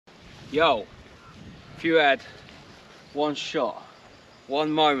Yo, if you had one shot, one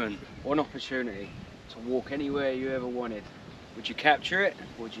moment, one opportunity to walk anywhere you ever wanted, would you capture it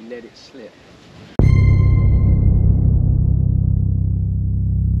or would you let it slip?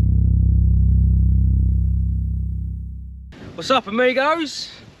 What's up,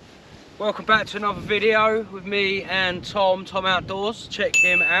 amigos? Welcome back to another video with me and Tom Outdoors. Check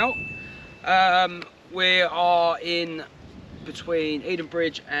him out. We are in between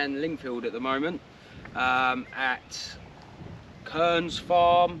Edenbridge and Lingfield at the moment, at Cern's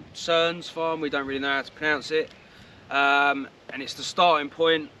farm, we don't really know how to pronounce it, and it's the starting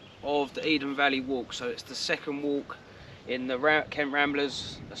point of the Eden Valley walk. So it's the second walk in the Kent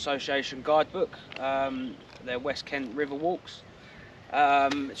Ramblers Association guidebook, their West Kent River walks.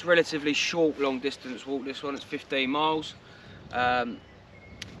 It's a relatively short long distance walk, this one. It's 15 miles.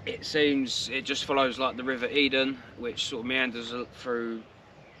 It just follows like the River Eden, which sort of meanders through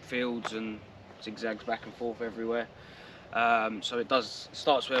fields and zigzags back and forth everywhere. So it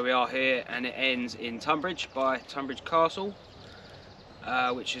starts where we are here and it ends in Tonbridge by Hever Castle,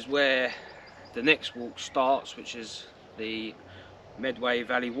 which is where the next walk starts, which is the Medway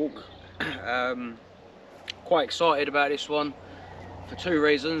Valley Walk. Quite excited about this one for two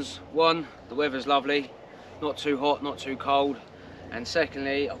reasons. One, the weather's lovely, not too hot, not too cold. And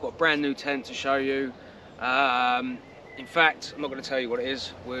secondly, I've got a brand new tent to show you. In fact, I'm not going to tell you what it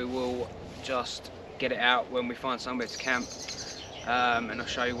is. We will just get it out when we find somewhere to camp, and I'll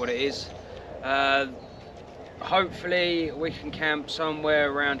show you what it is. Hopefully we can camp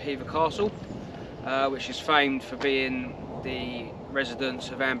somewhere around Hever Castle, which is famed for being the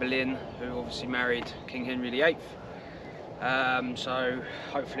residence of Anne Bolyn, who obviously married King Henry VIII. So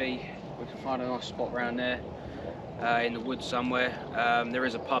hopefully we can find a nice spot around there. In the woods somewhere. There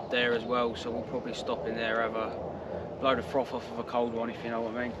is a pub there as well, so we'll probably stop in there, have a load of froth off of a cold one, if you know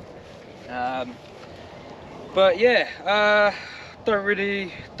what I mean. But yeah, don't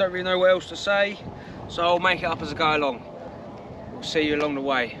really know what else to say, so I'll make it up as I go along. We'll see you along the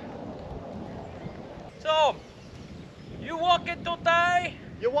way. Tom, you walking today?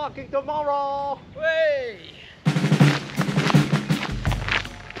 You're walking tomorrow. Way.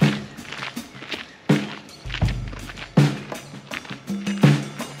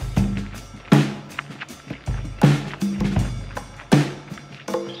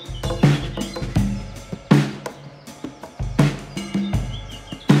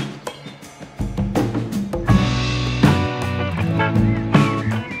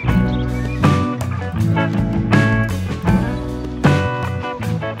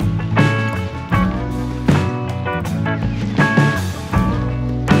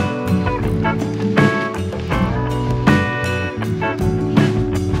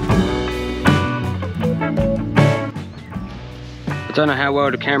 I don't know how well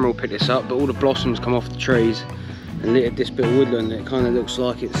the camera will pick this up, but all the blossoms come off the trees and littered this bit of woodland. It kind of looks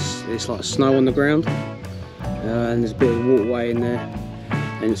like it's like snow on the ground, and there's a bit of waterway in there,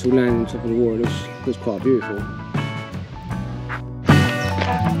 and it's all landing on top of the water. It looks quite beautiful.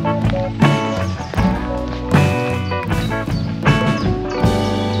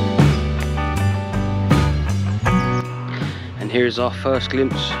 And here's our first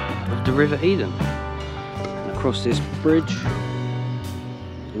glimpse of the River Eden, and across this bridge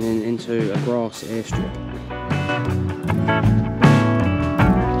and then into a grass airstrip.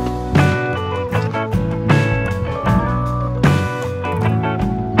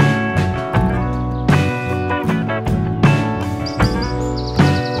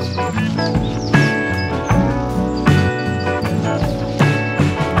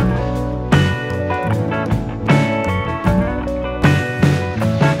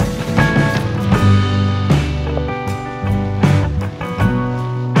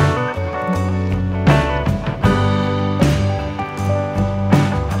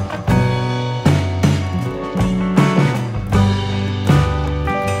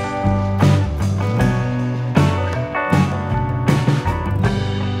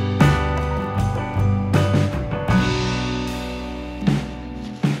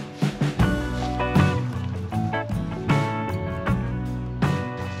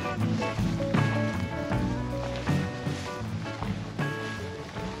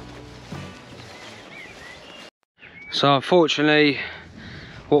 So unfortunately,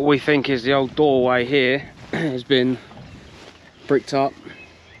 what we think is the old doorway here has been bricked up,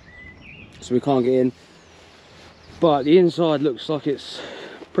 so we can't get in. But the inside looks like it's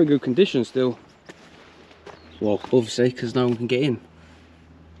pretty good condition still. Well, obviously, because no one can get in.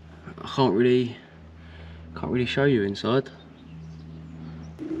 I can't really show you inside.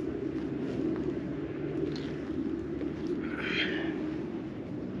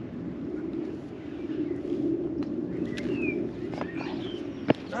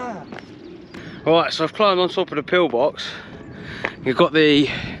 Right, so I've climbed on top of the pillbox. You've got the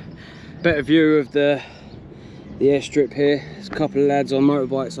better view of the airstrip here. There's a couple of lads on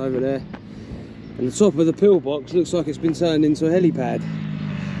motorbikes over there. And the top of the pillbox looks like it's been turned into a helipad.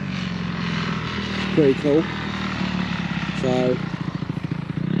 Pretty cool. So,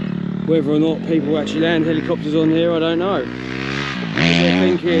 whether or not people actually land helicopters on here, I don't know. They're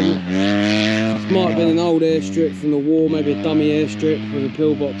thinking this might have been an old airstrip from the war, maybe a dummy airstrip with a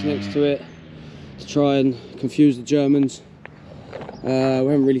pillbox next to it to try and confuse the Germans. We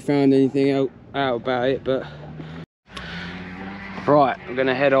haven't really found anything out about it, but right, I'm going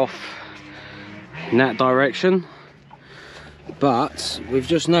to head off in that direction. But we've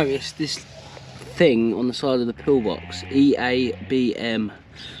just noticed this thing on the side of the pillbox, EABM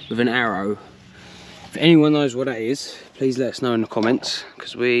with an arrow. If anyone knows what that is, please let us know in the comments,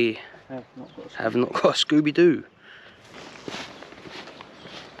 because we have not got a Scooby-Doo.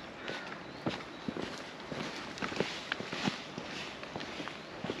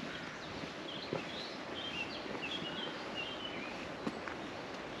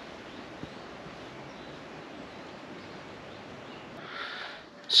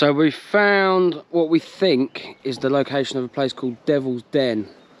 So we found what we think is the location of a place called Devil's Den.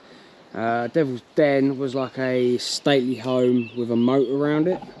 Devil's Den was like a stately home with a moat around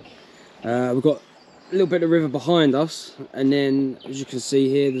it. We've got a little bit of river behind us, and then as you can see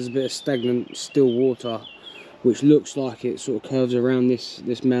here there's a bit of stagnant still water which looks like it sort of curves around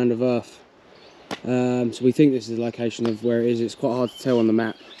this mound of earth. So we think this is the location of where it is. It's quite hard to tell on the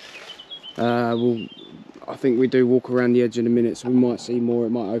map. I think we do walk around the edge in a minute, so we might see more,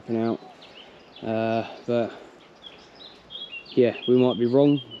 it might open out. But yeah, we might be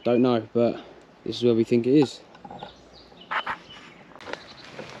wrong, don't know, but this is where we think it is.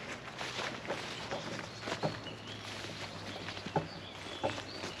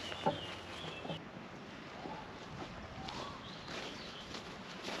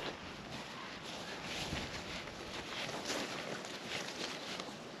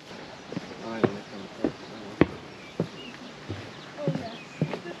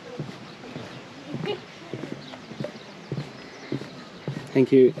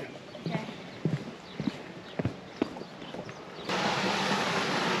 Thank you. Okay.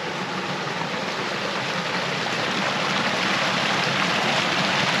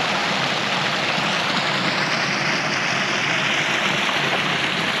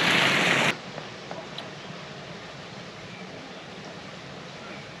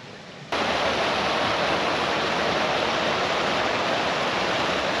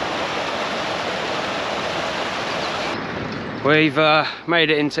 We've made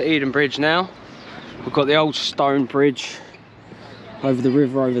it into Edenbridge now. We've got the old stone bridge over the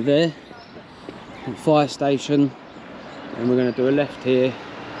river over there, the fire station, and we're going to do a left here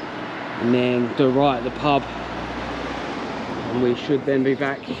and then do a right at the pub, and we should then be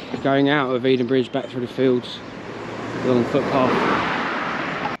back going out of Edenbridge back through the fields along the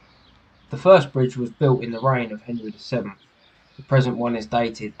footpath. The first bridge was built in the reign of Henry VII. The present one is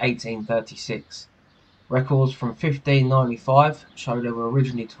dated 1836. Records from 1595 show there were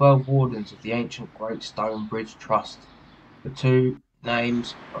originally 12 wardens of the ancient Great Stone Bridge Trust. The two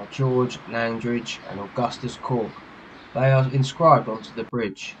names are George Langridge and Augustus Cork. They are inscribed onto the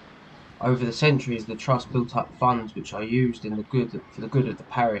bridge. Over the centuries, the trust built up funds which are used for the good of the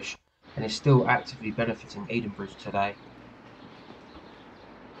parish, and is still actively benefiting Edenbridge today.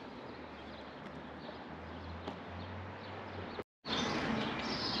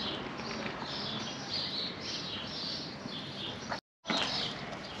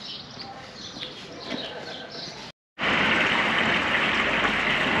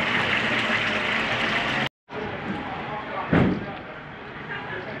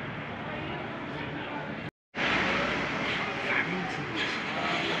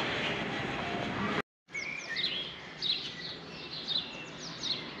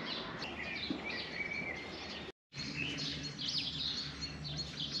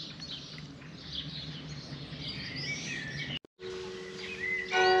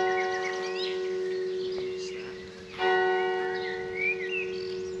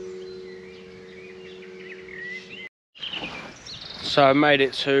 So I made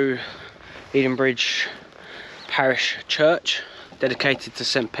it to Edenbridge Parish Church, dedicated to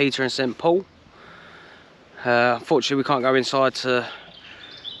St Peter and St Paul. Unfortunately we can't go inside to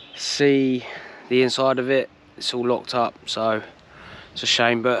see the inside of it, it's all locked up, so it's a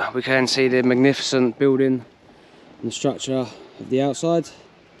shame, but we can see the magnificent building and the structure of the outside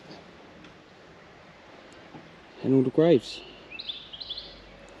and all the graves.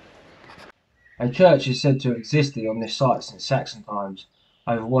 A church is said to have existed on this site since Saxon times,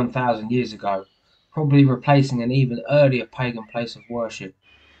 over 1,000 years ago, probably replacing an even earlier pagan place of worship.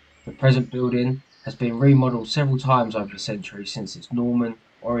 The present building has been remodelled several times over the centuries since its Norman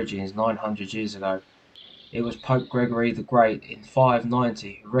origins 900 years ago. It was Pope Gregory the Great in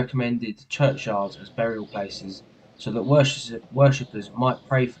 590 who recommended churchyards as burial places so that worshippers might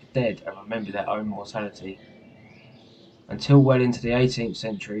pray for the dead and remember their own mortality. Until well into the 18th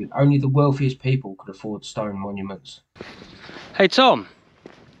century, only the wealthiest people could afford stone monuments. Hey Tom,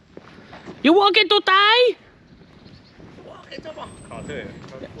 you walking today? Can't do it.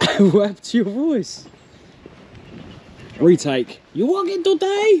 What happened to your voice? Retake. You walking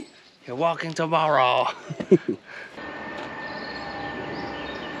today? You're walking tomorrow.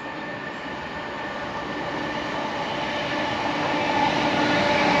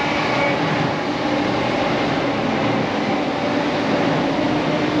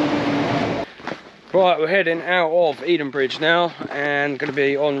 Right, we're heading out of Edenbridge now and going to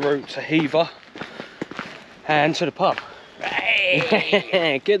be en route to Hever and to the pub.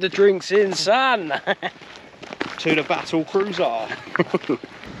 Hey. Get the drinks in, son. To the battle cruiser. Because at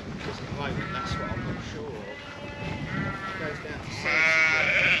the moment, that's what I'm not sure of. It goes down to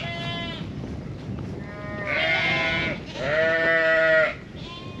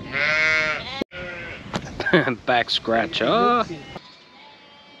South. Back scratcher.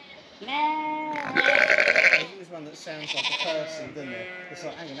 There's one that sounds like a person, doesn't it? It's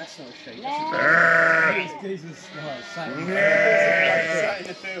like, hang on, that's not a sheep.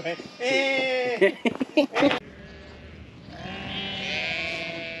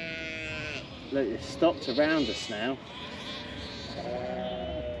 Look, it's stopped around us now.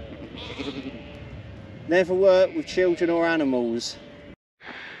 Never work with children or animals.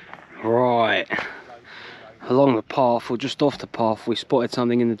 Right, along the path, or just off the path, we spotted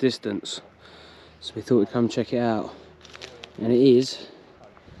something in the distance. So we thought we'd come check it out. And it is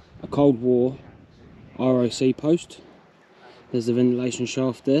a Cold War ROC post. There's the ventilation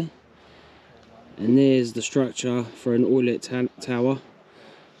shaft there. And there's the structure for an oil-lit tower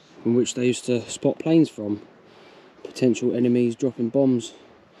in which they used to spot planes from. Potential enemies dropping bombs.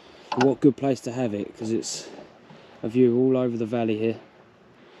 And what good place to have it, because it's a view all over the valley here.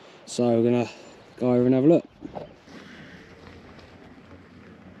 So we're going to go over and have a look.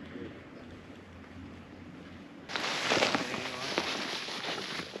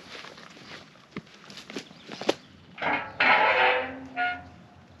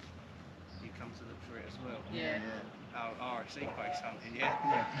 Seaquake hunting,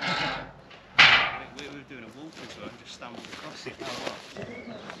 yeah. We were doing a walk as well and just stumbled across it.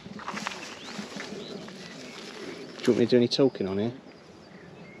 Do you want me to do any talking on here?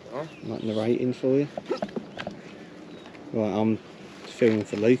 Huh? Like narrating for you? Right, I'm filming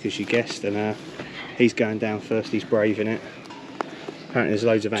for Luke, as you guessed, and he's going down first. He's braving it. Apparently there's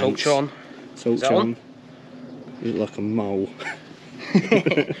loads of ants. Torch on. Torch on. You look like a mole.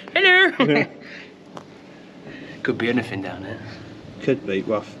 Hello! Could be anything down there. Could be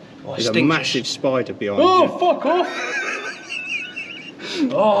rough. Oh, there's a massive spider behind you. you. Fuck off!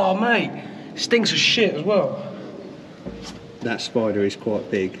 Oh, mate. Stinks of shit as well. That spider is quite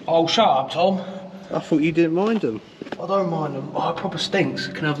big. Oh, shut up, Tom. I thought you didn't mind them. I don't mind them. Oh, it proper stinks.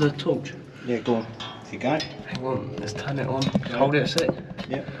 Can I have the torch? Yeah, go on. Here you go. Hang on, let's turn it on. Okay. Hold it a sec.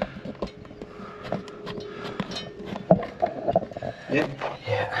 Yep. Yep.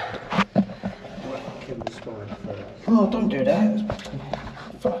 Yeah. Kill the spider first. Oh, don't do that.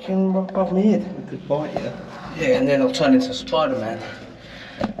 It's fucking above my head. It could bite you. Yeah, and then I'll turn into Spider-Man.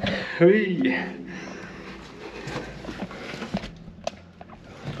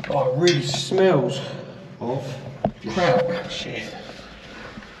 Oh, it really smells Of? crap. Shit.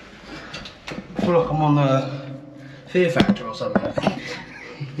 I feel like I'm on the Fear Factor or something.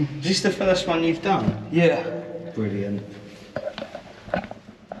 Is this the first one you've done? Yeah. Brilliant.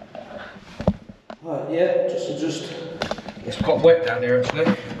 Right, yeah, just. It's quite wet down there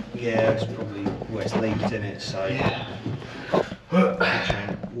actually. Yeah, it's probably where it's leaked, isn't it? So Yeah. it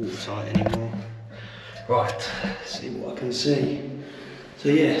ain't watertight anymore. Right, let's see what I can see. So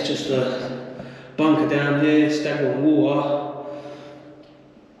yeah, it's just a bunker down here, stagnant water.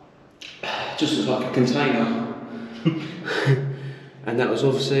 Just looks like a container. And that was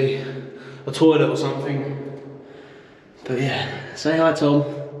obviously a toilet or something. But yeah, say hi, Tom.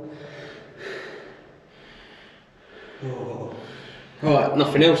 Oh. Right,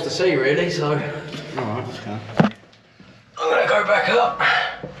 nothing else to see really, so Alright, okay. I'm gonna go back up.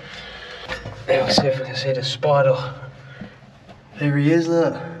 Yeah, we'll see if we can see the spider. There he is,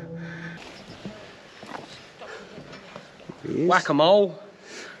 look. Whack-a-mole.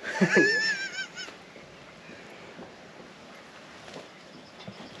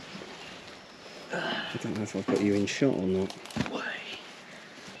 don't know if I've got you in shot or not.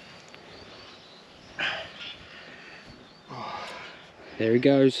 There he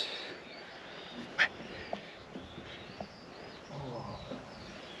goes.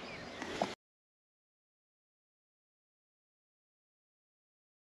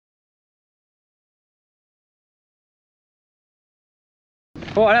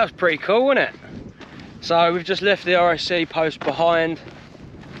 Well, that was pretty cool, wasn't it? So we've just left the RSC post behind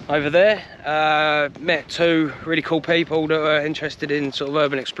over there. Met two really cool people that were interested in sort of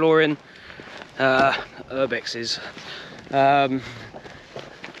urban exploring. Urbexes.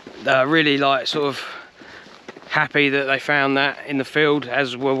 They're really like sort of happy that they found that in the field,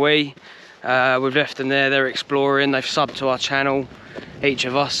 as were we. We've left them there, they're exploring, they've subbed to our channel, each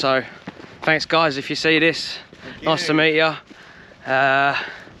of us, so thanks guys if you see this. Nice to meet you.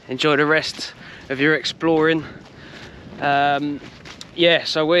 Enjoy the rest of your exploring. Yeah,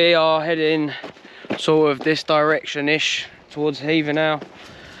 so we are heading sort of this direction-ish towards Hever now,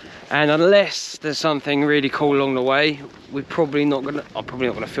 and unless there's something really cool along the way, I'm probably not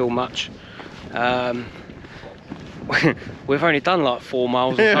gonna film much. We've only done like 4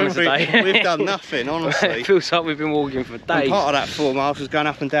 miles or something today. We've done nothing, honestly. It feels like we've been walking for days. And part of that 4 miles was going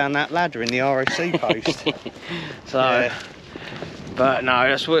up and down that ladder in the RSC post. So, yeah. But no,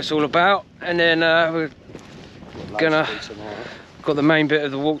 that's what it's all about. And then we're gonna got the main bit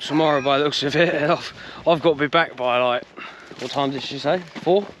of the walk tomorrow by the looks of it. I've got to be back by like, what time did she say?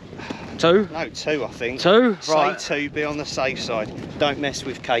 4? 2? No, 2 I think. 2? Right. Say 2, be on the safe side. Don't mess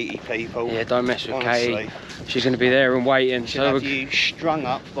with Katie, people. Yeah, don't mess with honestly. Katie. She's going to be there and waiting. She'll have you strung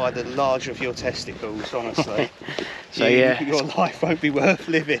up by the large of your testicles, honestly. So yeah. Your life won't be worth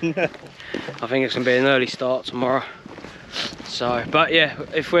living. I think it's going to be an early start tomorrow. So, but yeah,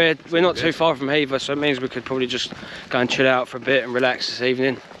 if we're not too far from Hever, so it means we could probably just go and chill out for a bit and relax this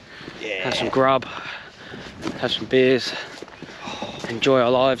evening. Yeah. Have some grub, have some beers, enjoy our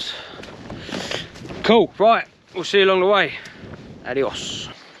lives. Cool, right, we'll see you along the way. Adios.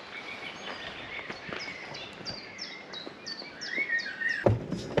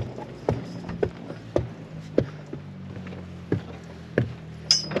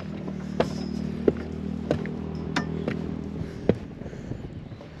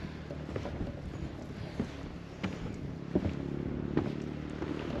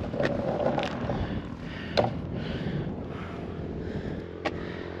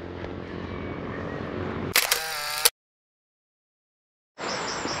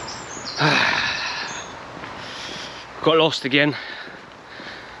 Got lost again,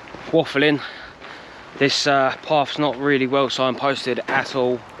 waffling. This path's not really well signposted at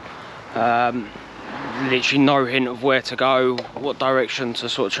all. Literally no hint of where to go, what direction to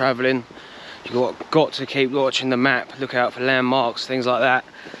sort of travel in. You've got to keep watching the map, look out for landmarks, things like that.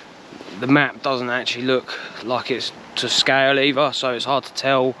 The map doesn't actually look like it's to scale either, so it's hard to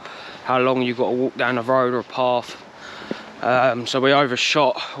tell how long you've got to walk down a road or a path. So we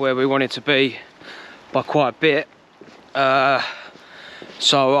overshot where we wanted to be by quite a bit.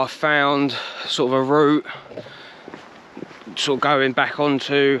 So I found sort of a route, sort of going back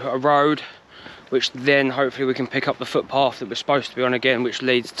onto a road, which then hopefully we can pick up the footpath that we're supposed to be on again, which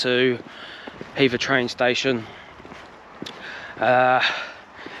leads to Hever train station. Get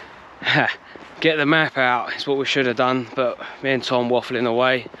the map out is what we should have done, but me and Tom waffling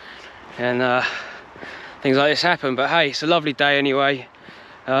away, and things like this happen. But hey, it's a lovely day anyway.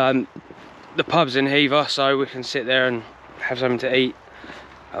 The pub's in Hever, so we can sit there and have something to eat,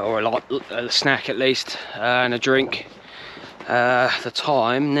 or a snack at least, and a drink. The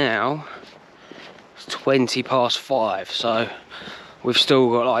time now is 20 past 5, so we've still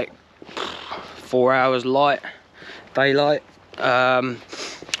got like 4 hours daylight. But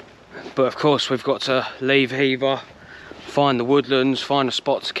of course we've got to leave Hever, find the woodlands, find a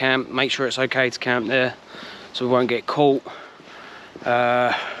spot to camp, make sure it's okay to camp there so we won't get caught.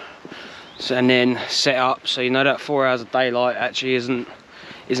 And then set up, so you know that 4 hours of daylight actually isn't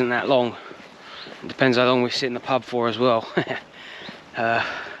that long. It depends how long we sit in the pub for as well. I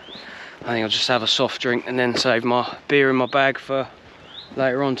think I'll just have a soft drink and then save my beer in my bag for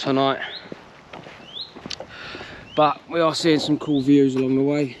later on tonight. But we are seeing some cool views along the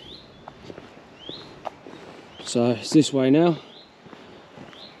way. So it's this way now,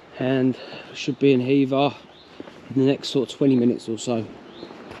 and I should be in Hever in the next sort of 20 minutes or so.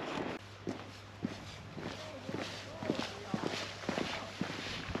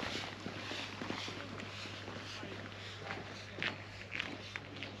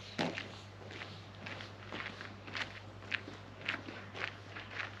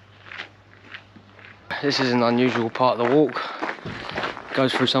 This is an unusual part of the walk. It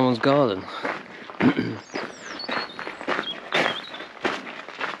goes through someone's garden.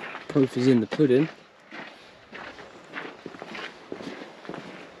 Proof is in the pudding.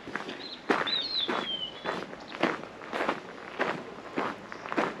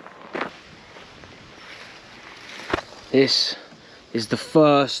 This is the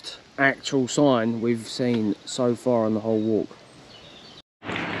first actual sign we've seen so far on the whole walk.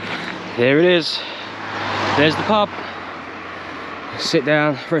 There it is. There's the pub. Sit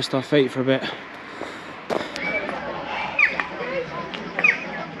down, rest our feet for a bit.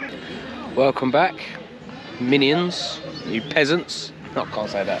 Welcome back, minions, you peasants. No, I can't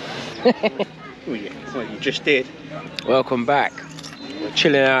say that. Well, you just did. Welcome back. We're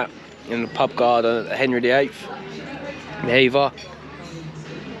chilling out in the pub garden at Henry VIII. In Hever.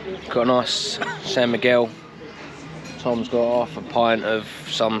 Got a nice San Miguel. Tom's got half a pint of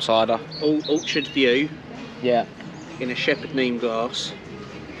some cider. Orchard view. Yeah. In a shepherd neem glass.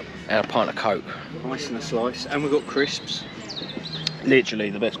 And a pint of Coke. Nice and a slice. And we've got crisps. Literally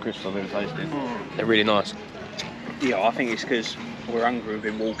the best crisps I've ever tasted. They're really nice. Yeah, I think it's because we're hungry, we've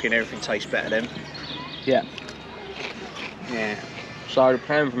been walking, everything tastes better then. Yeah. Yeah. So the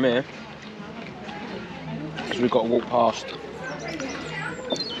plan from here is we've got to walk past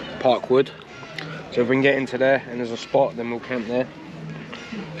Parkwood. So if we can get into there and there's a spot, then we'll camp there.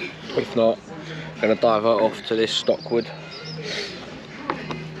 If not, I'm going to divert off to this Stockwood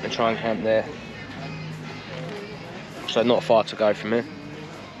and try and camp there. So not far to go from here.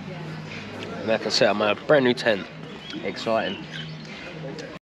 And I can set up my brand new tent. Exciting.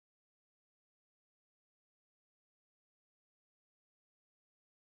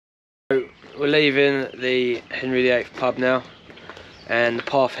 So we're leaving the Henry VIII pub now, and the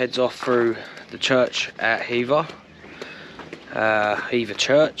path heads off through the church at Hever. Hever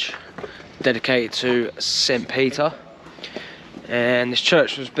Church, dedicated to St. Peter. And this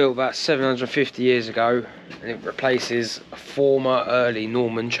church was built about 750 years ago, and it replaces a former early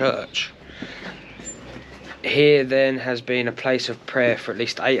Norman church. Here then has been a place of prayer for at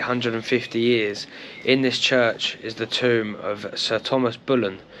least 850 years. In this church is the tomb of Sir Thomas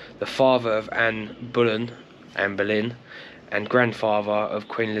Bolyn, the father of Anne Bolyn, and grandfather of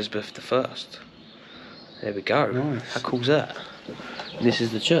Queen Elizabeth I. There we go. Nice. How cool's that? And this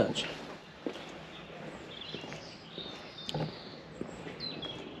is the church.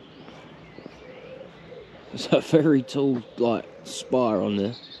 There's a very tall, like, spire on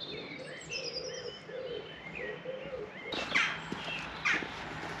there.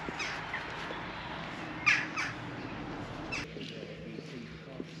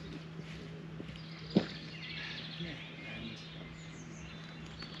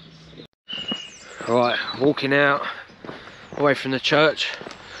 Right, walking out away from the church.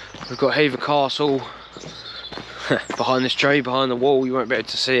 We've got Hever Castle behind this tree, behind the wall. You won't be able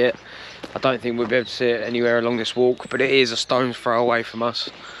to see it. I don't think we'll be able to see it anywhere along this walk, but it is a stone's throw away from us.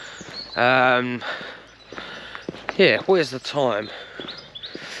 Yeah, what is the time?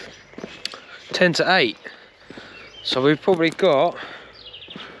 10 to 8. So we've probably got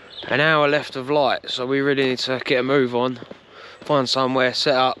an hour left of light, so we really need to get a move on, find somewhere,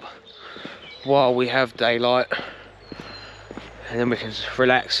 set up while we have daylight, and then we can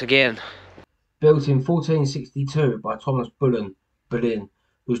relax again. Built in 1462 by Thomas Bolyn,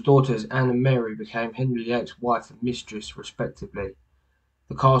 whose daughters Anne and Mary became Henry VIII's wife and mistress respectively.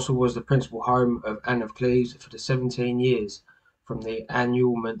 The castle was the principal home of Anne of Cleves for the 17 years from the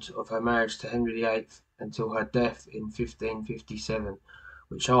annulment of her marriage to Henry VIII until her death in 1557,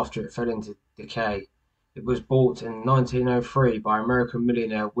 which after it fell into decay. It was bought in 1903 by American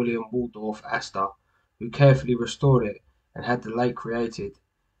millionaire William Waldorf Astor, who carefully restored it and had the lake created.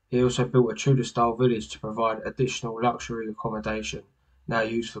 He also built a Tudor-style village to provide additional luxury accommodation, now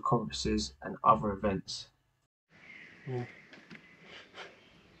used for conferences and other events. Yeah.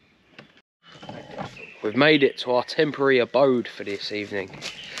 We've made it to our temporary abode for this evening.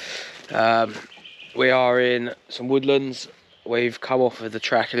 We are in some woodlands. We've come off of the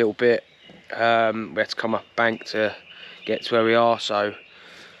track a little bit. We had to come up a bank to get to where we are, so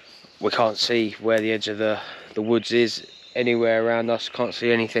we can't see where the edge of the woods is anywhere around us. Can't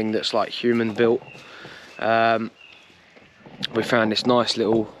see anything that's like human built. We found this nice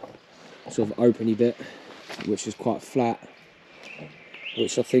little sort of openy bit, which is quite flat,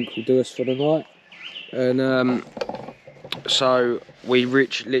 which I think will do us for the night. And so we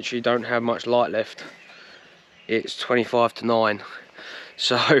literally don't have much light left. It's 25 to 9.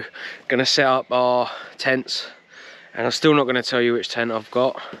 So gonna set up our tents, and I'm still not gonna tell you which tent I've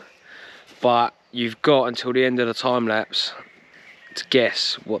got, but you've got until the end of the time lapse to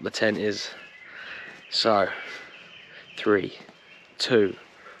guess what the tent is. So 3, 2,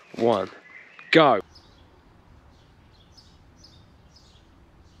 1, go.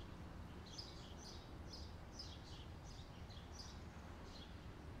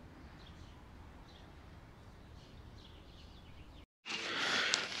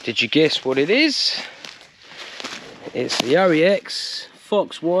 Did you guess what it is? It's the OEX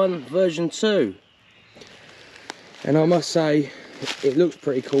Fox 1 version 2. And I must say, it looks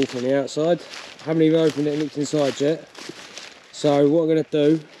pretty cool from the outside. I haven't even opened it and looked inside yet. So what I'm going to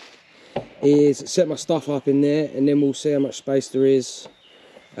do is set my stuff up in there, and then we'll see how much space there is,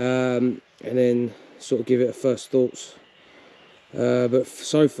 and then sort of give it a first thoughts. But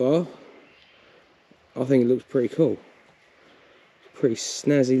so far, I think it looks pretty cool. Pretty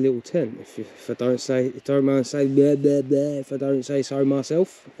snazzy little tent, if I don't say, don't mind saying blah blah blah, if I don't say so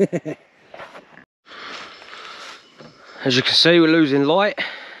myself. As you can see, we're losing light.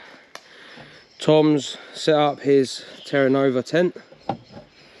 Tom's set up his Terra Nova tent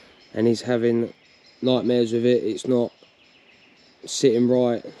and he's having nightmares with it. It's not sitting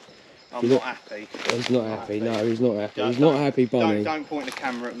right. I'm not happy. He's not happy. No, he's not happy. He's not happy, Bunny. Don't point the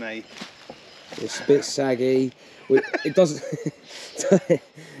camera at me. It's a bit saggy. It doesn't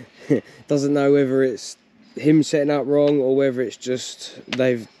doesn't know whether it's him setting up wrong or whether it's just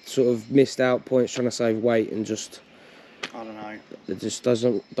they've sort of missed out points trying to save weight and just, I don't know. It just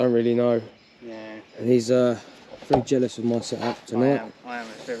don't really know. Yeah. And he's very jealous of my setup tonight. I am.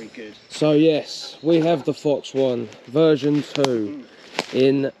 It's very good. So yes, we have the Fox 1 version 2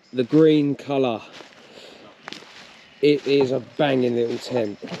 in the green colour. It is a banging little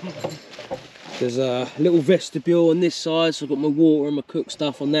tent. There's a little vestibule on this side, so I've got my water and my cook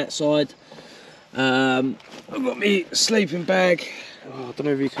stuff on that side. I've got my sleeping bag. Oh, I don't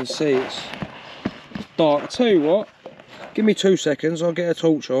know if you can see, it's dark. I'll tell you what, give me 2 seconds, I'll get a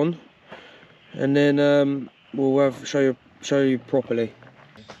torch on and then we'll show you properly.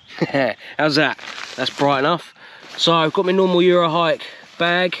 How's that? That's bright enough. So I've got my normal Euro hike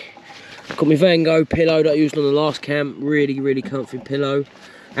bag, got my Van Gogh pillow that I used on the last camp, really comfy pillow.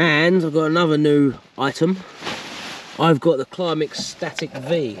 And I've got another new item. I've got the Climax Static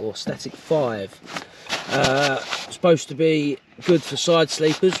V or Static 5. Supposed to be good for side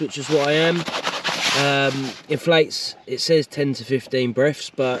sleepers, which is what I am. Inflates, it says 10 to 15 breaths,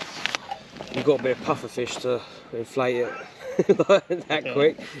 but you've got to be a puffer fish to inflate it that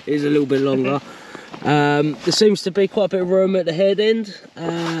quick. It is a little bit longer. There seems to be quite a bit of room at the head end,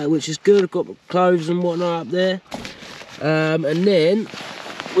 which is good. I've got clothes and whatnot up there. And then,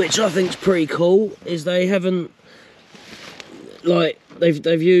 which I think is pretty cool, is they haven't, like,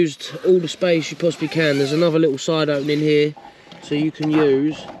 they've used all the space you possibly can. There's another little side opening here, so you can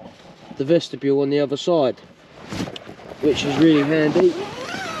use the vestibule on the other side, which is really handy.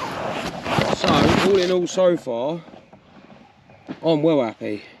 So, all in all so far, I'm well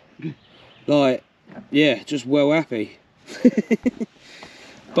happy. Like, yeah, just well happy.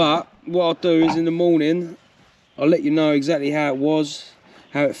 But what I'll do is in the morning, I'll let you know exactly how it was,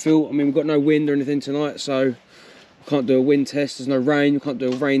 how it felt. I mean, we've got no wind or anything tonight, so I can't do a wind test. There's no rain, we can't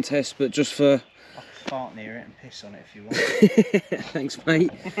do a rain test, but just for... I can fart near it and piss on it if you want. Thanks,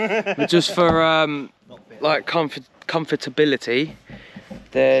 mate. But just for, like, comfortability,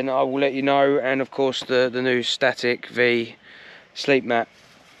 then I will let you know. And, of course, the new Static V sleep mat.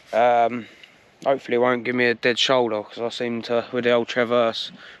 Hopefully it won't give me a dead shoulder, because I seem to, with the old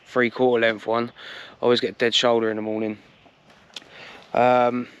Traverse 3/4 length one, I always get a dead shoulder in the morning.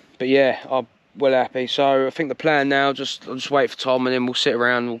 But yeah, I'm well happy. So I think the plan now, I'll just wait for Tom and then we'll sit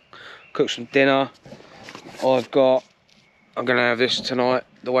around, we'll cook some dinner. I'm gonna have this tonight,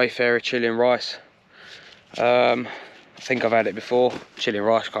 the Wayfarer chili and rice. I think I've had it before. Chili and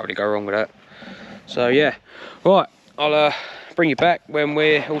rice, can't really go wrong with that. So yeah, right, I'll bring you back when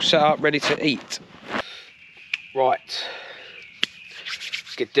we're all set up, ready to eat. Right,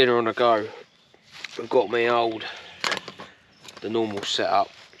 let's get dinner on the go. I've got my the normal setup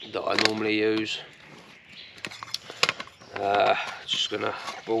that I normally use. Just gonna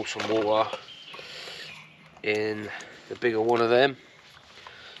boil some water in the bigger one of them.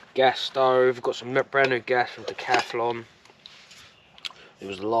 Gas stove, got some brand new gas from Decathlon. It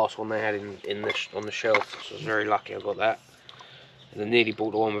was the last one they had on the shelf, so I was very lucky I got that. And I nearly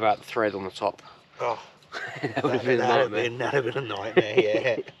bought the one without the thread on the top. Oh, that would have been a nightmare. That'd have been a nightmare,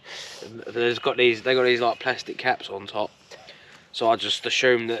 yeah. They got these like plastic caps on top, so I just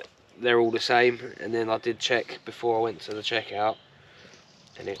assumed that they're all the same. And then I did check before I went to the checkout,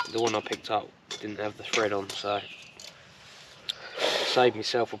 and the one I picked up didn't have the thread on, so saved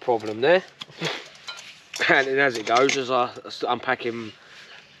myself a problem there. And as it goes, as I was unpacking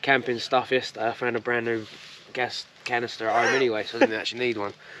camping stuff yesterday, I found a brand new gas canister at home anyway, so I didn't actually need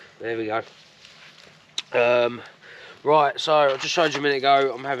one. There we go. Right, so I just showed you a minute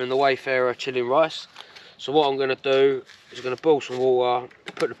ago, I'm having the Wayfarer chili and rice. So what I'm going to do is I'm going to boil some water,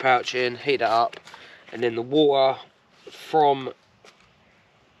 put the pouch in, heat that up, and then the water from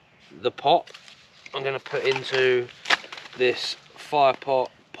the pot I'm going to put into this fire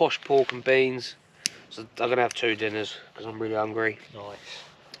pot, posh pork and beans. So I'm going to have 2 dinners because I'm really hungry. Nice.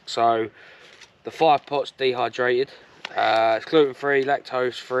 So the fire pot's dehydrated. It's gluten free,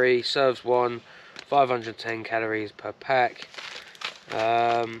 lactose free, serves 510 calories per pack.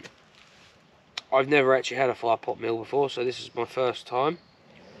 I've never actually had a fire pot meal before, so this is my first time.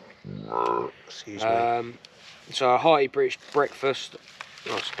 Excuse me. So a hearty British breakfast.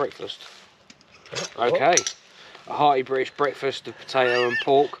 Oh, it's breakfast. Okay. A hearty British breakfast of potato and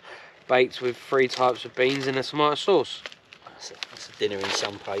pork, baked with 3 types of beans and a tomato sauce. That's a dinner in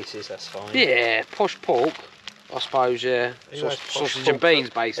some places, that's fine. Yeah, posh pork, I suppose, yeah. Sausage and beans,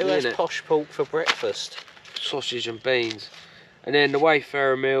 basically, isn't it? Posh pork for breakfast? Sausage and beans. And then the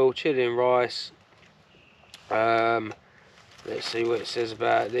Wayfarer meal, chilli and rice. Let's see what it says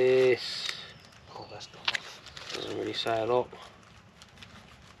about this. Oh, that's gone off. Doesn't really say a lot.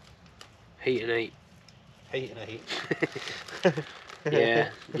 Heat and eat. Heat and eat. Yeah,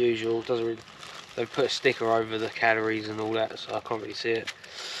 usual. Doesn't really. They've put a sticker over the calories and all that, so I can't really see it.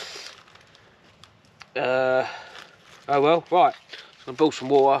 Oh well, right. I'm gonna boil some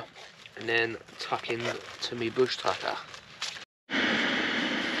water and then tuck in to me bush tucker.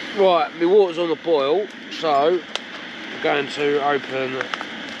 Right, my water's on the boil, so I'm going to open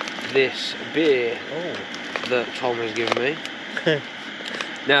this beer that Tom has given me.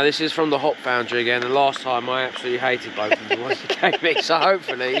 Now this is from the Hop Foundry again, and last time I absolutely hated both of the ones he gave me, so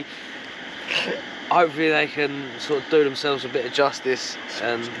hopefully they can sort of do themselves a bit of justice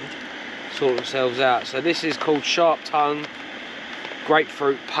and sort themselves out. So this is called Sharp Tongue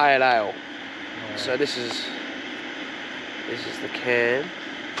Grapefruit Pale Ale. So this is the can.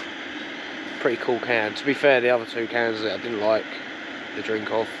 Pretty cool can. To be fair, the other 2 cans that I didn't like the drink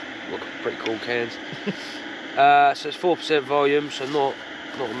of were pretty cool cans. So it's 4% volume, so not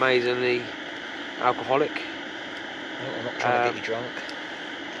amazingly alcoholic. No, I'm not trying to get you drunk.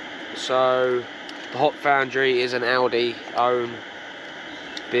 So the Hop Foundry is an Aldi own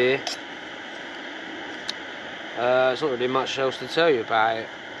beer. There's not really much else to tell you about it.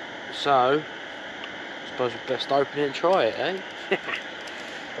 So I suppose we best open it and try it, eh?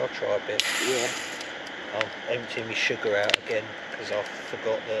 I'll try a bit. Yeah. I'll empty my sugar out again because I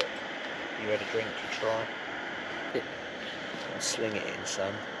forgot that you had a drink to try. And sling it in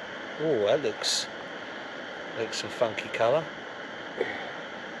some. Oh, that looks some funky colour.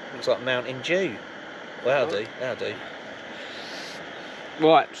 Looks like Mountain Dew. That'll do.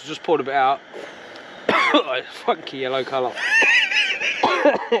 Right, so just poured a bit out. Funky yellow colour.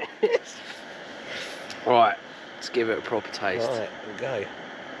 Right, let's give it a proper taste. Right, we'll go.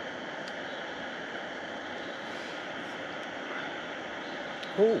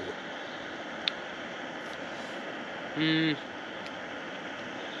 Ooh.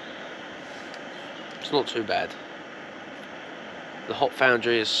 It's not too bad. The Hop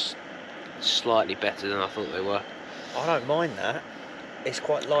Foundry is slightly better than I thought they were. I don't mind that. It's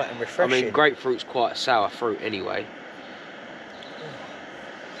quite light and refreshing. I mean, grapefruit's quite a sour fruit anyway.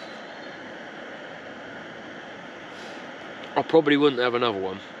 I probably wouldn't have another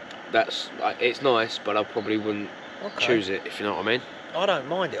one. It's nice, but I probably wouldn't choose it, if you know what I mean. I don't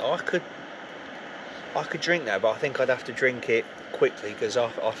mind it. I could drink that, but I think I'd have to drink it quickly because I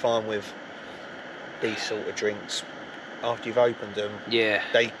find with these sort of drinks, after you've opened them, yeah,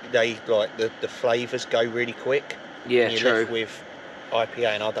 they like the flavours go really quick. Yeah, and you're true. left with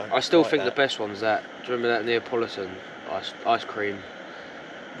IPA, and I don't. I still like think that. the best one's that. Do you remember that Neapolitan ice cream?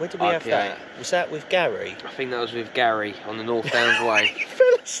 Where did we IPA. have that? Was that with Gary? I think that was with Gary on the North Downs Way. He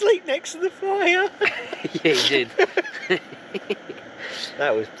fell asleep next to the fire. Yeah, he did.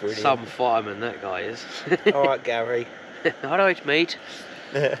 That was brilliant. Some fireman that guy is. All right, Gary. Alright, mate.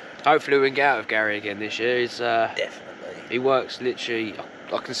 Hopefully we can get out of Gary again this year. He's, Definitely. he works literally,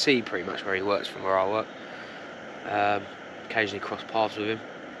 I can see pretty much where he works from where I work. Occasionally cross paths with him.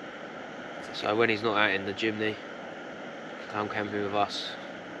 So when he's not out in the chimney, come camping with us.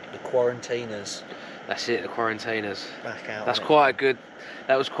 The quarantiners. That's it, the quarantiners. Back out.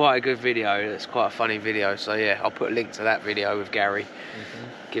 That was quite a good video. It's quite a funny video. So yeah, I'll put a link to that video with Gary.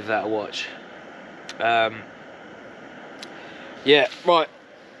 Give that a watch. Yeah, right.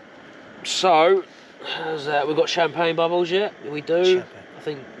 So, how's that? We've got champagne bubbles yet? We do. Champagne. I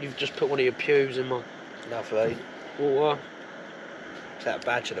think you've just put one of your pubes in my Lovely. water. It's that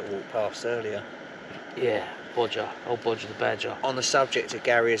badger that walked past earlier. Yeah, Bodger. Old Bodger the badger. On the subject of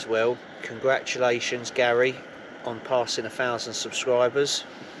Gary as well, congratulations, Gary, on passing 1,000 subscribers.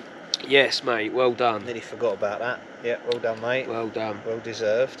 Yes, mate. Well done. Nearly forgot about that. Yeah, well done, mate. Well done. Well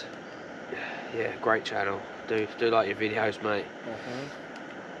deserved. Yeah, great channel. Do like your videos, mate.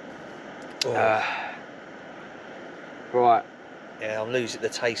 Right. Yeah, I'm losing the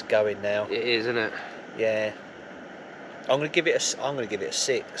taste going now. It is, isn't it? Yeah. I'm gonna give it a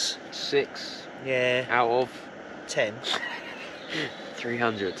 6. 6. Yeah. Out of 10.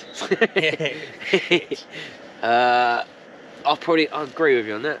 300. Yeah. I agree with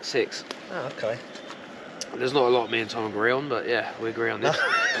you on that. 6. Oh, okay. There's not a lot me and Tom agree on, but yeah, we agree on this.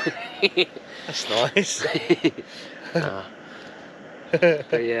 That's nice.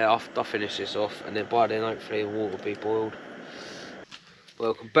 But yeah, I'll finish this off, and then by then hopefully the water will be boiled.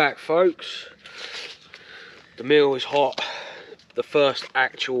 Welcome back, folks. The meal is hot. The first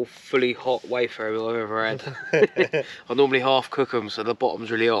actual fully hot Wayfarer meal I've ever had. I normally half cook them, so the bottom's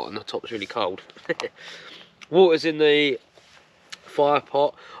really hot and the top's really cold. Water's in the fire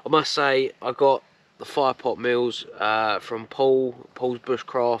pot. I must say, I got the fire pot meals from Paul's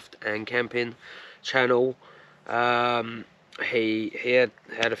Bushcraft and Camping channel. He had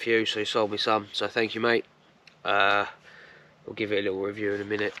a few, so he sold me some, so thank you, mate. We'll give it a little review in a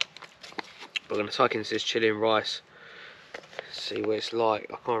minute. But I'm going to tuck into this chili and rice, see what it's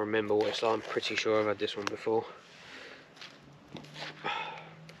like. I can't remember what it's like. I'm pretty sure I've had this one before.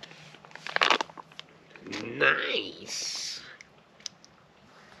 Nice.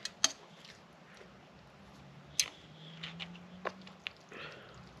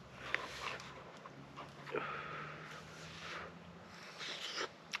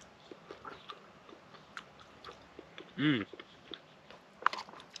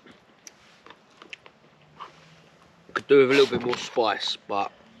 Could do with a little bit more spice,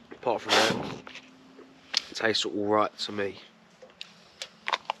 but apart from that, it tastes all right to me.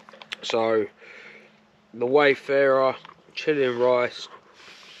 So the Wayfarer chili and rice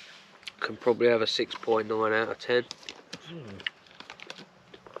can probably have a 6.9 out of 10.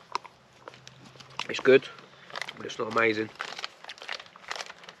 It's good, but it's not amazing.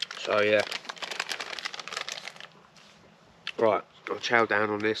 So yeah. Right, I'll chow down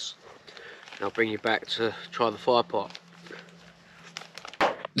on this and I'll bring you back to try the fire pot.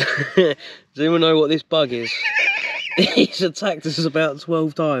 Does anyone know what this bug is? He's attacked us about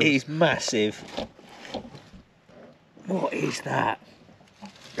 12 times. He's massive. What is that?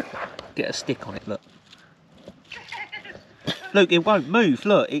 Get a stick on it, look. Look, it won't move,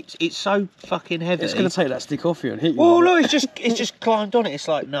 look, it's so fucking heavy. It's going to take that stick off you and hit you. Oh look, it's just climbed on it, it's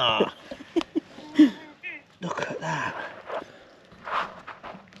like, nah. Look at that.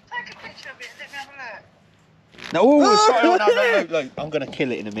 Take a picture of it and let me have a look. No, oh, sorry, no, look, I'm going to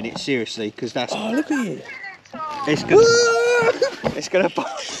kill it in a minute, seriously, because that's... Oh, look at it. It's going to... It's going to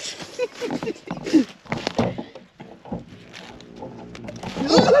bust.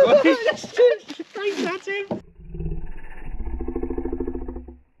 That's him.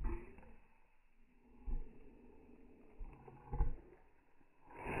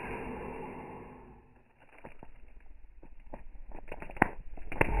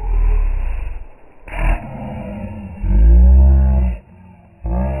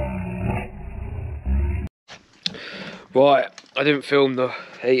 Right, I didn't film the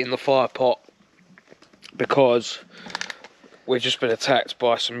heat in the fire pot because we've just been attacked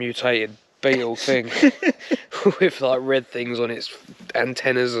by some mutated beetle thing with like red things on its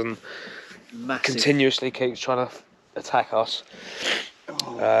antennas and Massive. continuously keeps trying to attack us.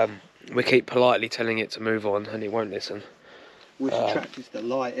 We keep politely telling it to move on and it won't listen. Which attracted the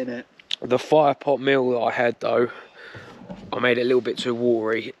light, innit? The fire pot meal that I had though, I made it a little bit too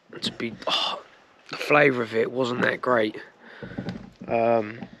watery to be... the flavour of it wasn't that great. I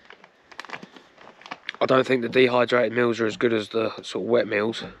don't think the dehydrated meals are as good as the sort of wet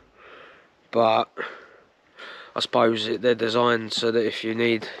meals, but I suppose they're designed so that if you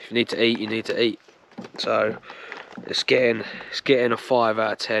need to eat, you need to eat. So it's getting a 5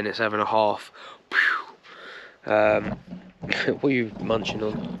 out of 10. It's having a half. What are you munching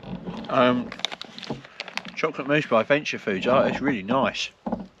on? Chocolate mousse by Venture Foods. Oh, it's really nice.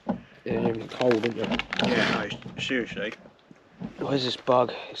 Yeah, you're cold, isn't you? Yeah, no, seriously. Where's this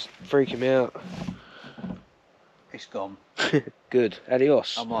bug? It's freaking me out. It's gone. Good.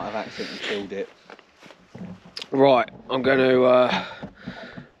 Adios. I might have accidentally killed it. Right, I'm going to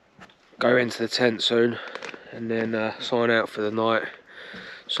go into the tent soon and then sign out for the night.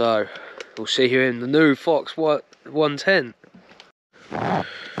 So we'll see you in the new Fox 110.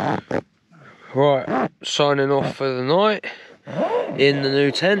 Right, signing off for the night in the new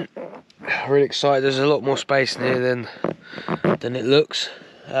tent. Really excited. There's a lot more space in here than it looks.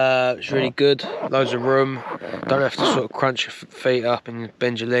 It's really good. Loads of room. Don't have to sort of crunch your feet up and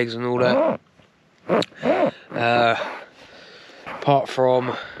bend your legs and all that. apart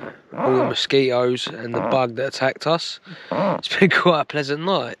from all the mosquitoes and the bug that attacked us, it's been quite a pleasant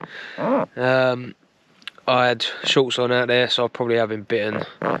night. I had shorts on out there, so I probably have been bitten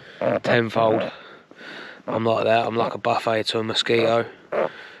tenfold. I'm like that, I'm like a buffet to a mosquito.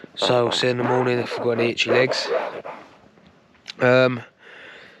 So we'll see in the morning if we've got any itchy legs. The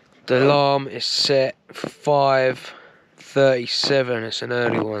alarm is set for 5:37, it's an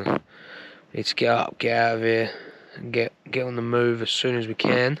early one. Need to get up, get out of here, and get on the move as soon as we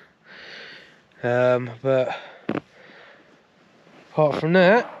can. But apart from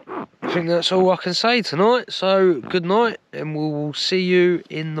that, I think that's all I can say tonight. So good night, and we will see you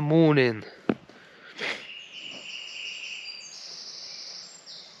in the morning.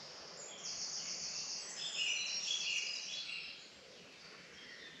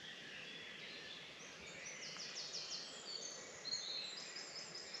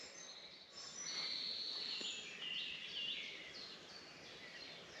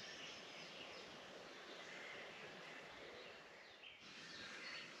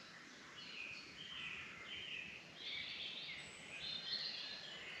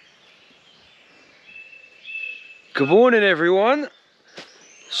 Good morning, everyone.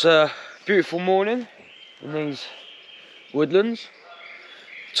 It's a beautiful morning in these woodlands.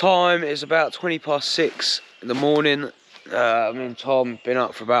 Time is about 6:20 in the morning. Me and Tom been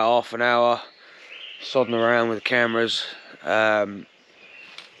up for about half an hour, sodding around with the cameras. The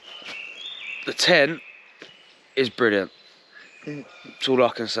tent is brilliant. That's all I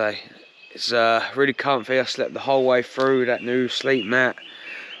can say. It's really comfy. I slept the whole way through. That new sleep mat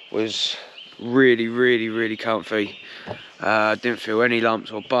was really comfy. Didn't feel any lumps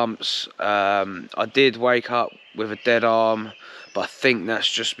or bumps. I did wake up with a dead arm, but I think that's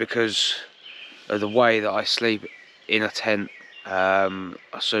just because of the way that I sleep in a tent. I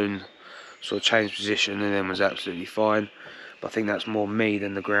soon sort of changed position and then was absolutely fine, but I think that's more me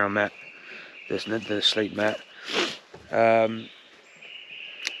than the ground mat, the sleep mat.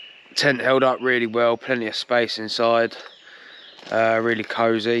 Tent held up really well, plenty of space inside, really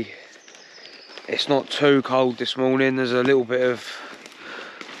cosy. It's not too cold this morning. There's a little bit of,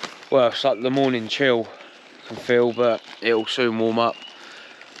 well, it's like the morning chill I can feel, but it'll soon warm up.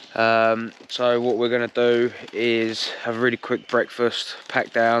 So what we're going to do is have a really quick breakfast,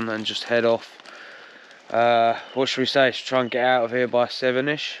 pack down and just head off. What should we say? Should try and get out of here by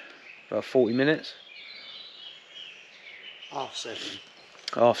 7ish, about 40 minutes. 7:30.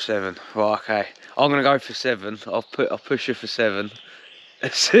 7:30, right, okay. I'm going to go for 7. I'll push you for 7.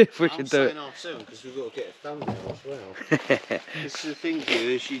 Let's see if we can do it. I'm saying 7 because we've got to get a thumbnail as well. This is the thing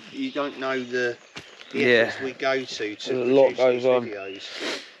here, is you don't know the efforts we go to a lot goes on. videos.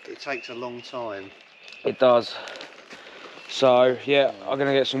 It takes a long time. It does. So yeah, I'm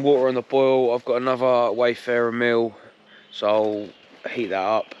gonna get some water on the boil. I've got another Wayfarer meal, so I'll heat that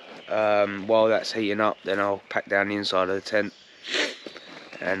up. While that's heating up, then I'll pack down the inside of the tent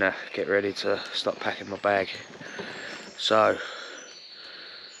and get ready to start packing my bag. So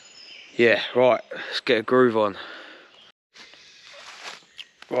yeah, right, let's get a groove on.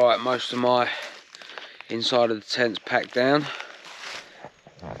 Right, most of my inside of the tent's packed down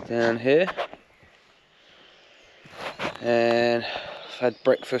here, and I've had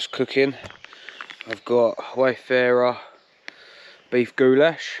breakfast cooking. I've got Wayfarer beef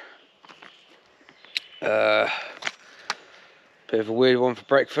goulash, bit of a weird one for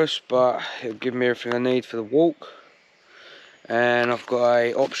breakfast, but it'll give me everything I need for the walk. And I've got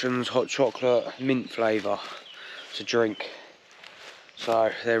a Options hot chocolate mint flavour to drink,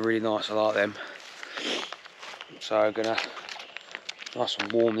 so they're really nice, I like them. So I'm gonna, nice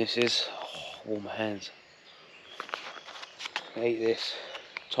and warm this is, warm my hands. Eat this.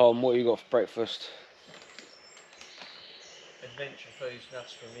 Tom, what have you got for breakfast? Adventure foods,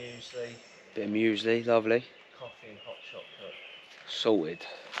 nuts from muesli. Bit of muesli, lovely. Coffee and hot chocolate. Sorted.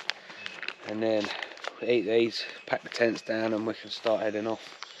 And then eat these, pack the tents down and we can start heading off.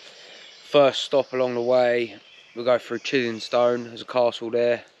 First stop along the way, we'll go through Stone. There's a castle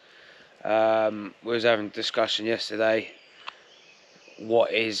there. We was having a discussion yesterday,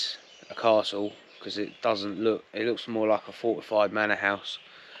 what is a castle, because it doesn't look, it looks more like a fortified manor house,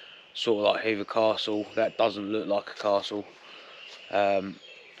 sort of like Hever Castle. That doesn't look like a castle.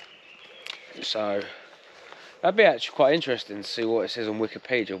 So that'd be actually quite interesting to see what it says on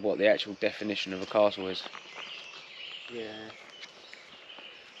Wikipedia, what the actual definition of a castle is. Yeah.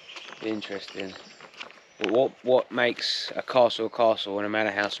 Be interesting. But what makes a castle and a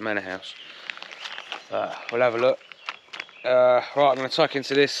manor house a manor house? We'll have a look. Right, I'm going to tuck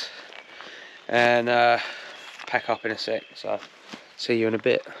into this and pack up in a sec, so see you in a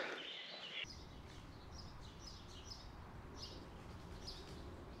bit.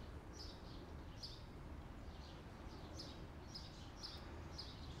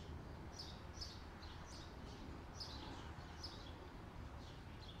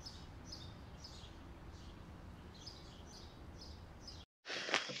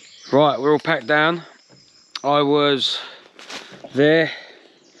 Right, we're all packed down. I was there,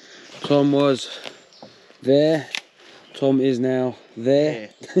 Tom was there, Tom is now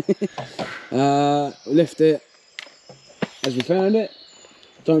there. Left it as we found it.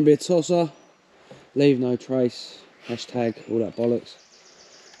 Don't be a tosser, leave no trace, hashtag all that bollocks.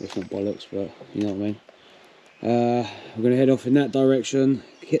 It's not bollocks, but you know what I mean. We're going to head off in that direction,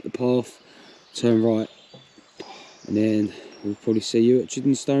 hit the path, turn right, and then we'll probably see you at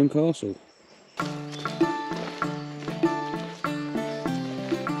Chidenstone Castle.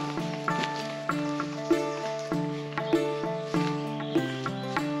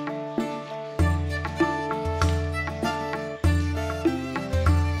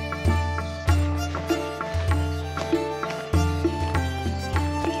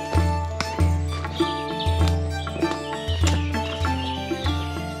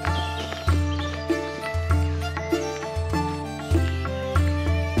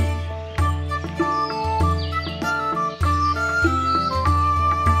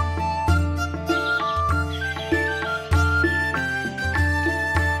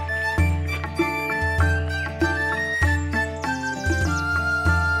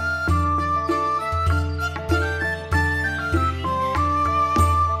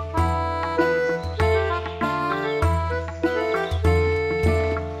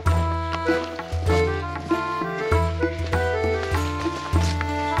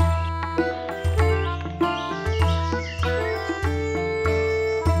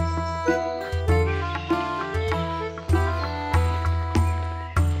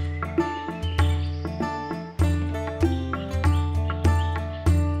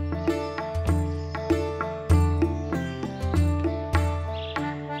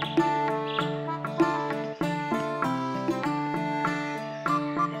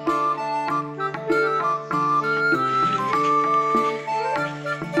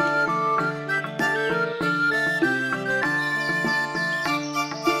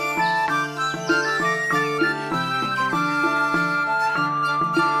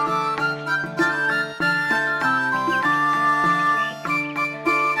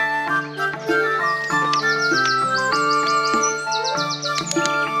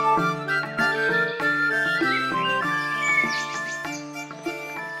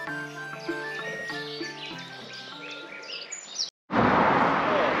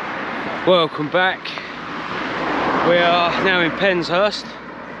 Welcome back. We are now in Penshurst.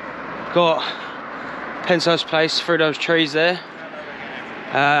 Got Penshurst Place through those trees there,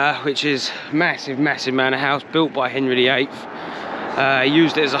 which is massive manor house built by Henry VIII. He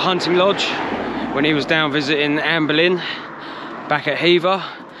used it as a hunting lodge when he was down visiting Anne Bolyn back at Hever.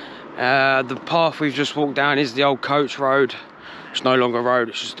 The path we've just walked down is the old coach road. It's no longer a road,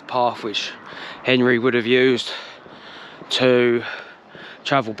 it's just a path which Henry would have used to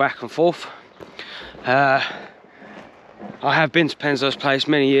travel back and forth. I have been to Penshurst Place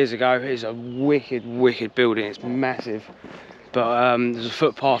many years ago. It's a wicked building. It's massive, but there's a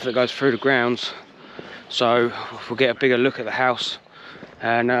footpath that goes through the grounds, so we'll get a bigger look at the house,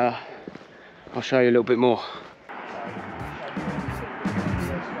 and I'll show you a little bit more.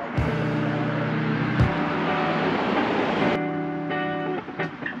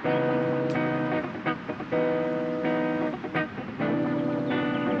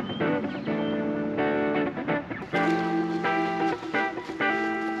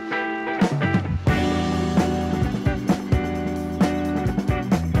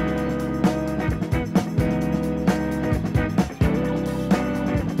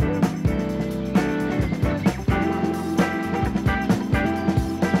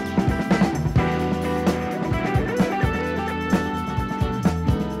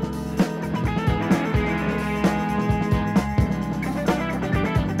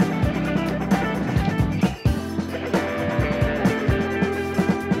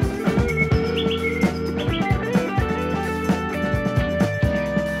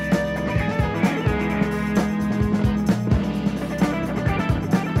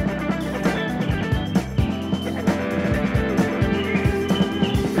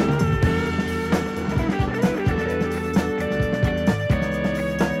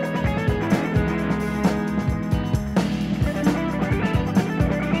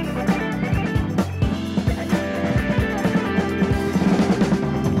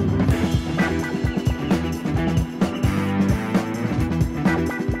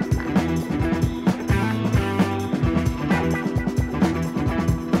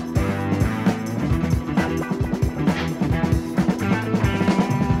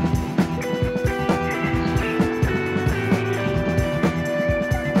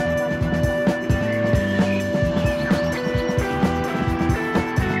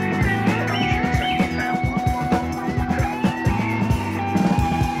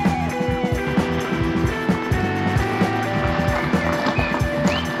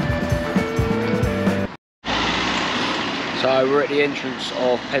 the entrance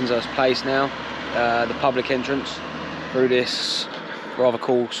of Penshurst Place now, the public entrance through this rather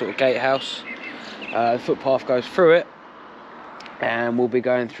cool sort of gatehouse. The footpath goes through it, and we'll be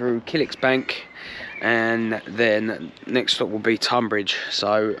going through Killick's Bank, and then next stop will be Tonbridge.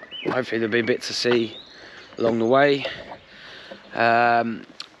 So hopefully there'll be a bit to see along the way.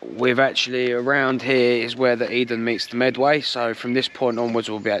 We've actually, around here is where the Eden meets the Medway, so from this point onwards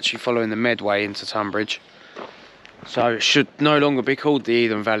we'll be actually following the Medway into Tonbridge. So it should no longer be called the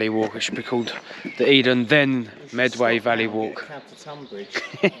Eden Valley Walk, it should be called the Eden then Medway Valley Walk.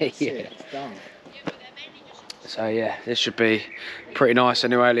 Yeah. So yeah, this should be pretty nice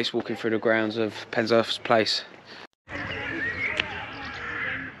anyway, at least walking through the grounds of Penshurst Place.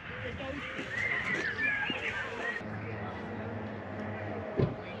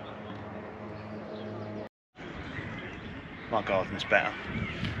 My garden's better.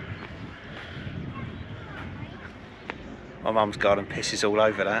 My mum's garden pisses all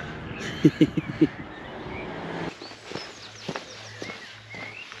over that.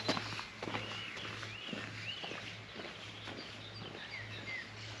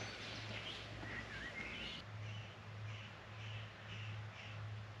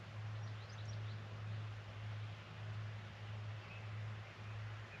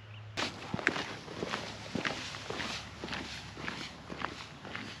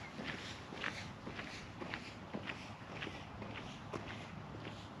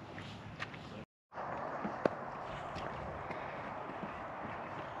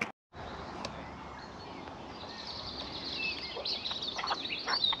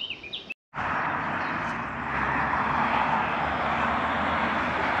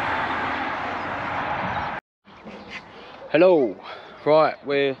 Hello, right,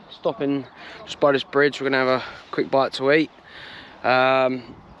 we're stopping just by this bridge. We're gonna have a quick bite to eat, and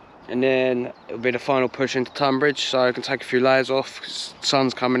then it'll be the final push into Tonbridge, so I can take a few layers off because the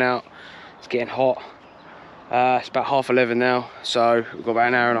sun's coming out, it's getting hot. It's about 11:30 now, so we've got about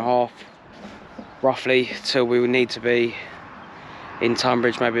an hour and a half roughly till we would need to be in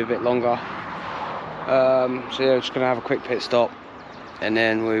Tonbridge, maybe a bit longer. So yeah, we're just gonna have a quick pit stop and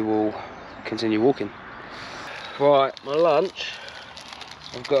then we will continue walking. Right, my lunch,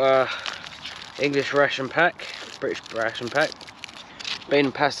 I've got a English ration pack, British ration pack, bean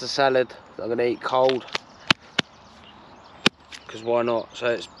and pasta salad that I'm going to eat cold, because why not. So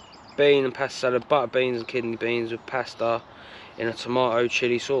it's bean and pasta salad, butter beans and kidney beans with pasta in a tomato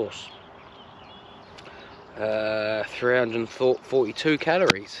chilli sauce. 342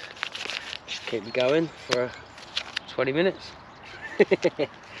 calories. Just keep me going for 20 minutes.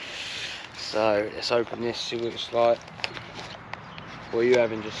 So let's open this, see what it's like. What are you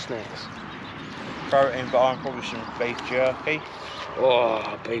having, just snacks? Protein, but I'm probably some beef jerky.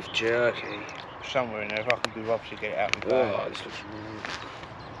 Oh, beef jerky. Somewhere in there, if I can be robbed to get it out of my Oh, bag. this looks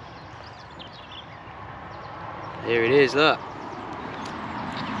Here it is, look.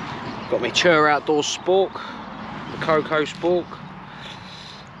 Got me Chur Outdoors spork, the cocoa spork.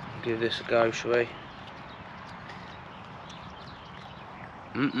 Give this a go, shall we?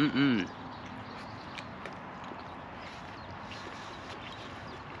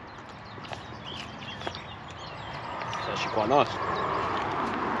 It's actually quite nice.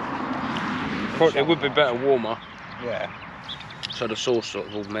 Probably it would be better warmer. Yeah. So the sauce sort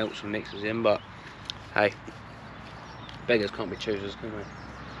of all melts and mixes in, but hey, beggars can't be choosers, can they?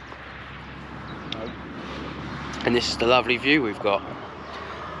 No. And this is the lovely view we've got.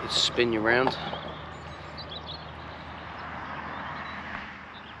 Let's spin you around. How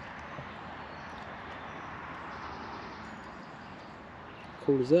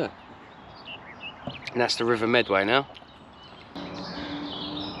cool is that? And that's the River Medway now.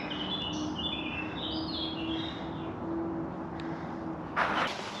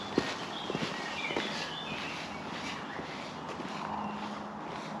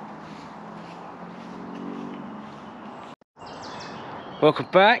 Welcome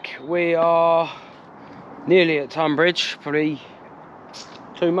back. We are nearly at Tonbridge, probably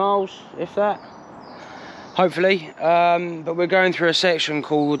 2 miles, if that, hopefully. But we're going through a section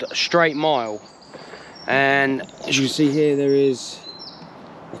called Straight Mile, and as you can see here, there is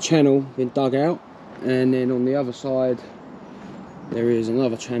a channel been dug out, and then on the other side there is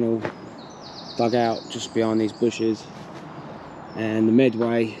another channel dug out just behind these bushes, and the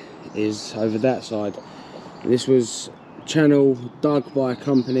Medway is over that side. And this was channel dug by a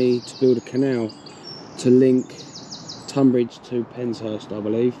company to build a canal to link Tonbridge to Penshurst, I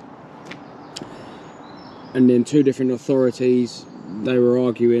believe. And then 2 different authorities, they were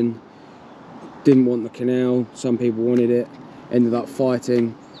arguing, didn't want the canal, some people wanted it, ended up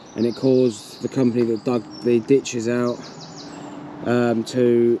fighting, and it caused the company that dug the ditches out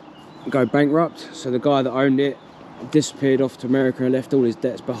to go bankrupt. So the guy that owned it disappeared off to America and left all his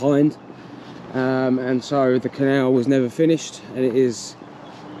debts behind, and so the canal was never finished, and it is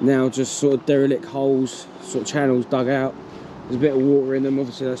now just sort of derelict holes, sort of channels dug out. There's a bit of water in them,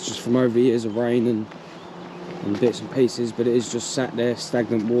 obviously that's just from over the years of rain and bits and pieces, but it is just sat there,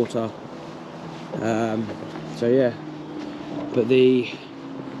 stagnant water. So yeah, but the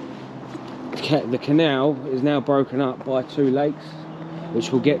canal is now broken up by 2 lakes,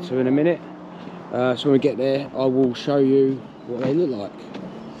 which we'll get to in a minute. So when we get there, I will show you what they look like.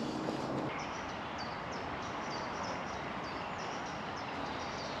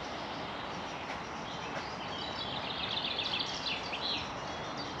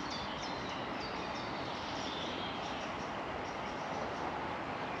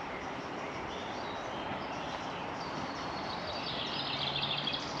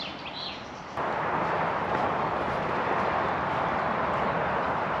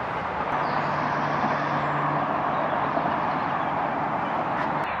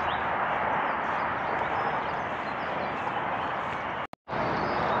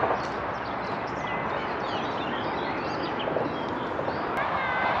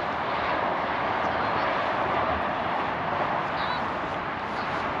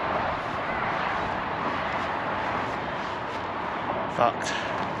 Fucked.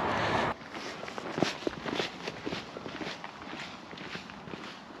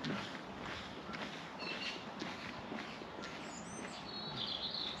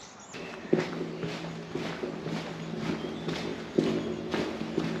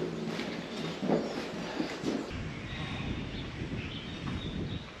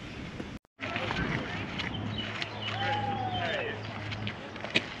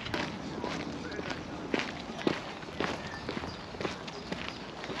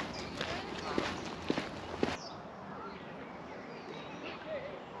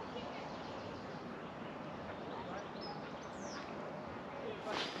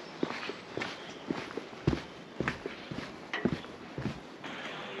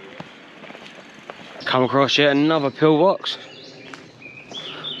 Come across yet another pillbox.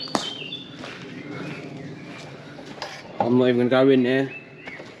 I'm not even going to go in there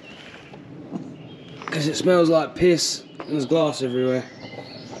because it smells like piss and there's glass everywhere.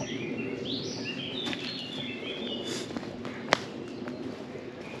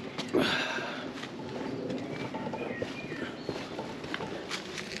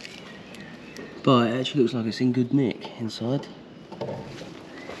 But it actually looks like it's in good nick inside.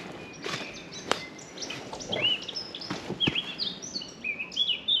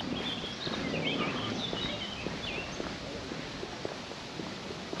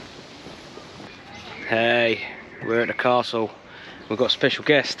 Hey, we're at the castle. We've got a special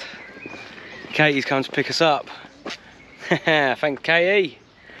guest. Katie's come to pick us up. Thanks, Katie.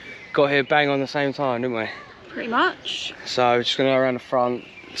 Got here bang on the same time, didn't we? Pretty much. So just gonna go around the front,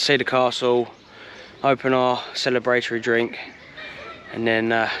 see the castle, open our celebratory drink, and then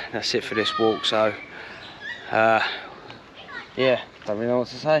that's it for this walk. So yeah, don't really know what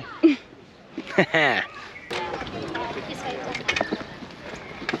to say.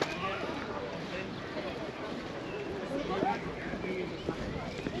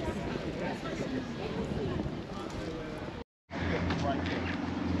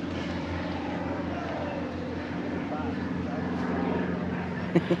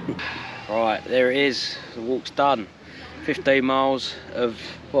 Right, there it is. The walk's done. 15 miles of,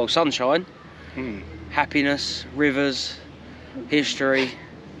 well, sunshine, happiness, rivers, history,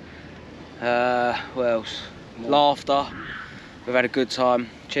 what else? Laughter. We've had a good time.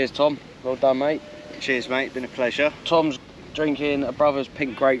 Cheers, Tom. Well done, mate. Cheers, mate. Been a pleasure. Tom's drinking a Brother's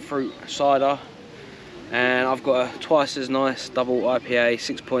pink grapefruit cider, and I've got a twice as nice double IPA,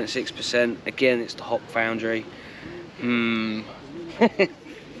 6.6%. Again, it's the Hop Foundry.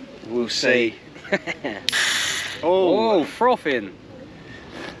 We'll see. Oh, frothing.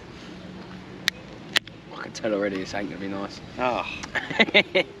 I can tell already this ain't gonna be nice. Ah.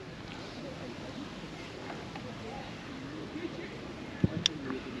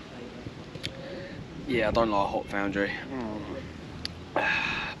 Yeah, I don't like Hop Foundry.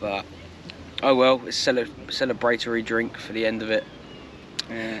 But oh well, it's a celebratory drink for the end of it.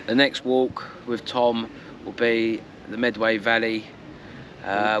 Yeah. The next walk with Tom will be the Medway Valley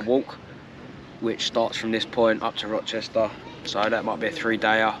walk, which starts from this point up to Rochester. So that might be a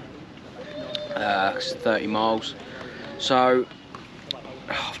 3-dayer, 30 miles. So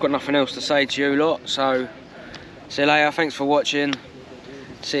I've got nothing else to say to you lot. So see you later. Thanks for watching.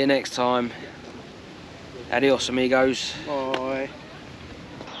 See you next time. Adios, amigos. Bye.